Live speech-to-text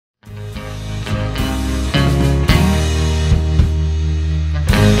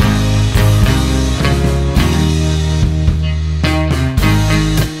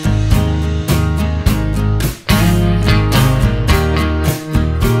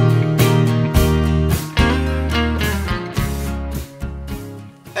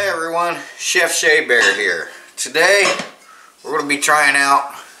Chef Shea Bear here. Today we're going to be trying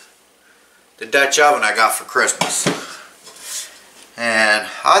out the Dutch oven I got for Christmas. And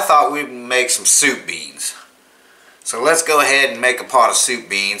I thought we'd make some soup beans. So let's go ahead and make a pot of soup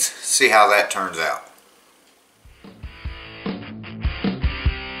beans, see how that turns out.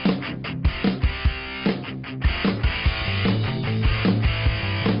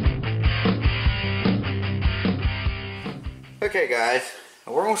 Okay guys,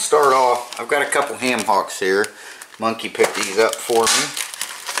 we're going to start off. I've got a couple ham hocks here. Monkey picked these up for me.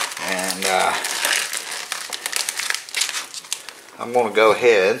 And I'm going to go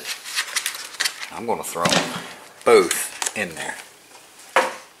ahead, I'm going to throw them both in there.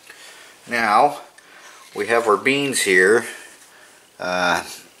 Now, we have our beans here.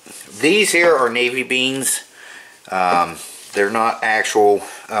 These here are navy beans. They're not actual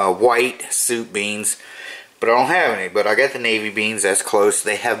white soup beans. But I don't have any, but I got the navy beans, that's close.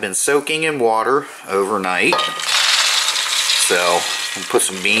 They have been soaking in water overnight. So, I'll put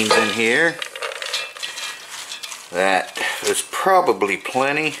some beans in here. That is probably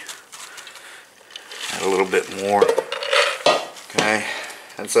plenty. Add a little bit more. Okay,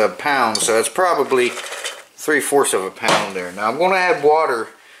 that's a pound, so that's probably 3/4 of a pound there. Now I'm going to add water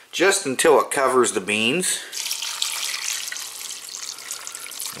just until it covers the beans.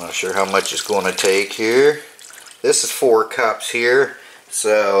 I'm not sure how much it's going to take here. This is 4 cups here,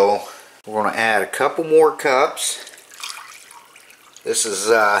 so we're going to add a couple more cups. This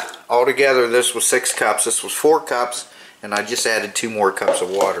is altogether, this was 6 cups. This was 4 cups, and I just added 2 more cups of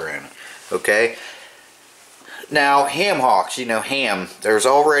water in it. Okay. Now ham hocks, you know, ham. There's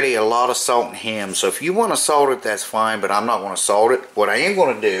already a lot of salt in ham, so if you want to salt it, that's fine. But I'm not going to salt it. What I am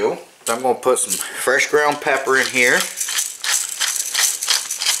going to do is I'm going to put some fresh ground pepper in here.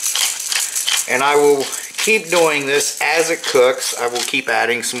 And I will keep doing this as it cooks. I will keep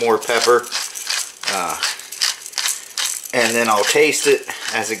adding some more pepper. And then I'll taste it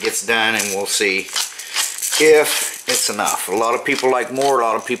as it gets done and we'll see if it's enough. A lot of people like more, a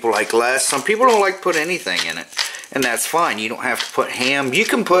lot of people like less. Some people don't like to put anything in it. And that's fine. You don't have to put ham. You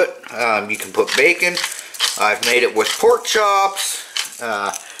can put bacon. I've made it with pork chops,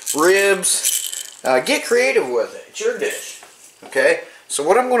 ribs. Get creative with it. It's your dish. Okay? So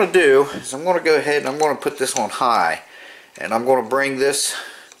what I'm going to do is I'm going to go ahead and I'm going to put this on high. And I'm going to bring this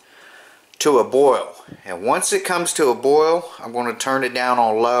to a boil. And once it comes to a boil, I'm going to turn it down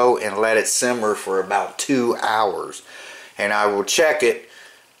on low and let it simmer for about 2 hours. And I will check it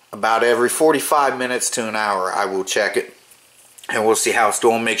about every 45 minutes to an hour. I will check it. And we'll see how it's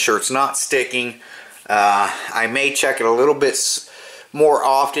doing. Make sure it's not sticking. I may check it a little bit more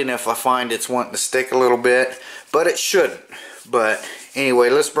often if I find it's wanting to stick a little bit. But it shouldn't. But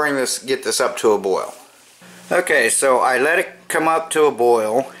anyway, let's get this up to a boil. Okay, so I let it come up to a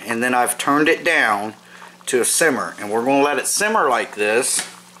boil, and then I've turned it down to a simmer. And we're going to let it simmer like this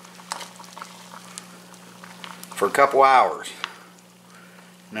for a couple hours.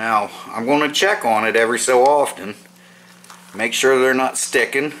 Now, I'm going to check on it every so often. Make sure they're not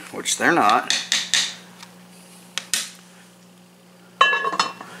sticking, which they're not.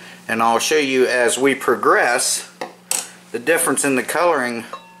 And I'll show you as we progress the difference in the coloring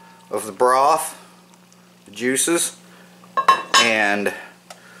of the broth, the juices, and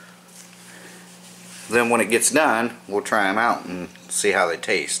then when it gets done, we'll try them out and see how they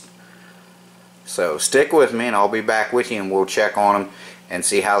taste. So stick with me and I'll be back with you and we'll check on them and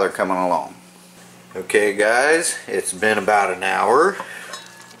see how they're coming along. Okay guys, it's been about an hour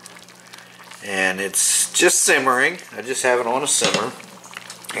and it's just simmering. I just have it on a simmer.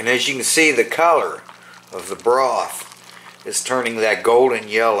 And as you can see, the color of the broth is turning that golden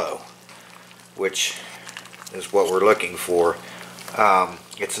yellow, which is what we're looking for.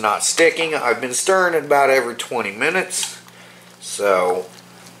 It's not sticking. I've been stirring it about every 20 minutes, so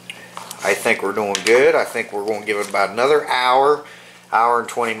I think we're doing good. I think we're going to give it about another hour and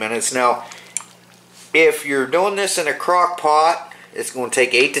 20 minutes. Now, if you're doing this in a crock pot, it's going to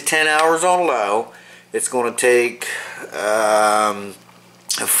take 8 to 10 hours on low. It's going to take 4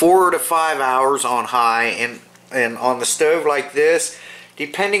 to 5 hours on high, and on the stove like this,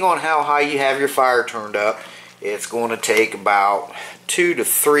 depending on how high you have your fire turned up, it's going to take about 2 to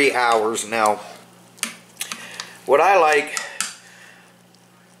 3 hours. Now, what I like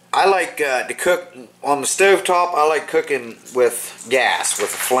to cook on the stove top. I like cooking with gas,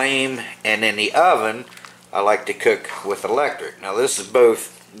 with a flame, and in the oven, I like to cook with electric. Now, this is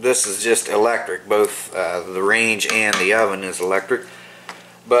both. This is just electric. Both the range and the oven is electric.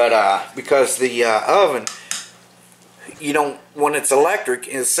 But because the oven, you don't, when it's electric,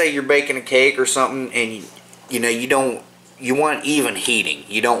 say you're baking a cake or something, and you know you don't you want even heating.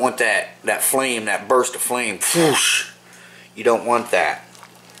 You don't want that flame, that burst of flame. Whoosh. You don't want that.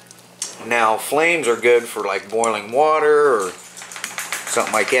 Now, flames are good for like boiling water or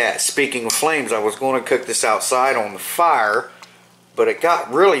something like that. Speaking of flames, I was going to cook this outside on the fire, but it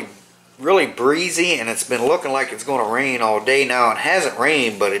got really breezy, and it's been looking like it's going to rain all day now. It hasn't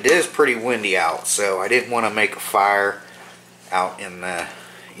rained, but it is pretty windy out, so I didn't want to make a fire out in the,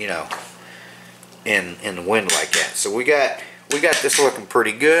 you know, in the wind like that. So we got this looking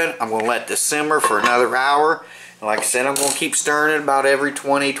pretty good. I'm going to let this simmer for another hour. And like I said, I'm going to keep stirring it about every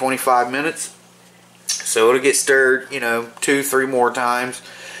 20-25 minutes. So it'll get stirred, you know, 2-3 more times,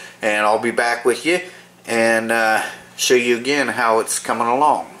 and I'll be back with you and show you again how it's coming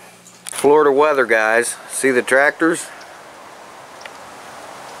along. Florida weather, guys. See the tractors?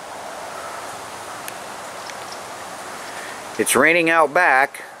 It's raining out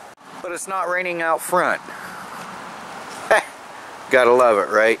back, but it's not raining out front. Gotta love it,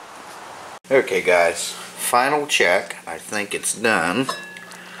 right? Okay, guys. Final check. I think it's done.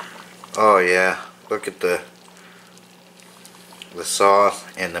 Oh yeah. Look at the sauce,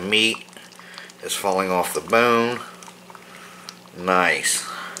 and the meat is falling off the bone. Nice.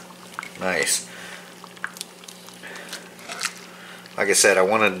 Nice. Like I said, I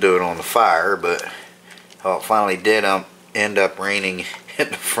wanted to do it on the fire, but it finally did end up raining in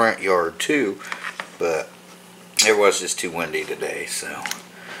the front yard too, but it was just too windy today. So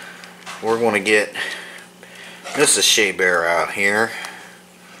we're going to get Mrs. Shea Bear out here,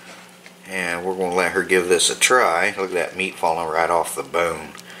 and we're going to let her give this a try. Look at that meat falling right off the bone.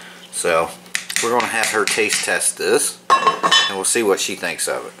 So we're going to have her taste test this, and we'll see what she thinks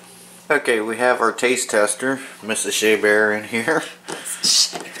of it. Okay, we have our taste tester, Mrs. Shea Bear, in here.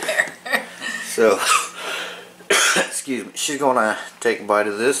 Shea Bear. So, excuse me, she's going to take a bite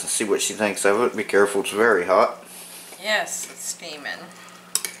of this and see what she thinks of it. Be careful, it's very hot. Yes, it's steaming.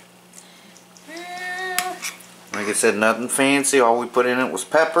 Like I said, nothing fancy. All we put in it was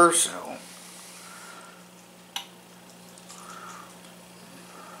pepper, so.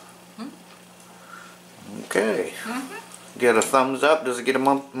 Okay. Get a thumbs up. Does it get a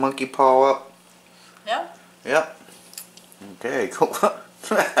monkey paw up? Yep. Yep. Okay, cool.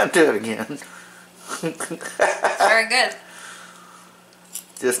 Do it again. Very good.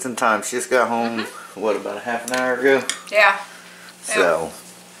 Just in time. She just got home, what, about a half an hour ago? Yeah.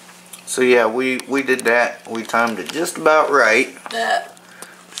 So yeah, we did that. We timed it just about right. Yeah.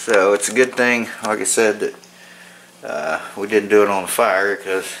 So it's a good thing, like I said, that we didn't do it on the fire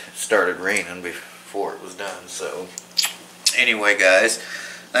because it started raining before it was done. So anyway, guys,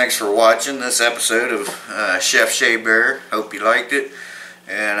 thanks for watching this episode of Chef Shea Bear. Hope you liked it.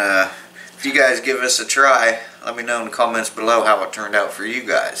 And if you guys give us a try, let me know in the comments below how it turned out for you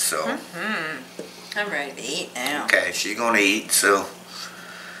guys. So I'm ready to eat now. okay, she's gonna eat. So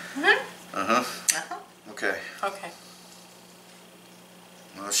okay. Okay.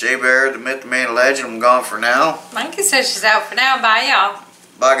 Well, Shea Bear, the myth, the man, the legend. I'm gone for now. Monkey says she's out for now. Bye, y'all.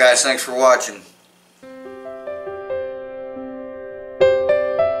 Bye, guys. Thanks for watching.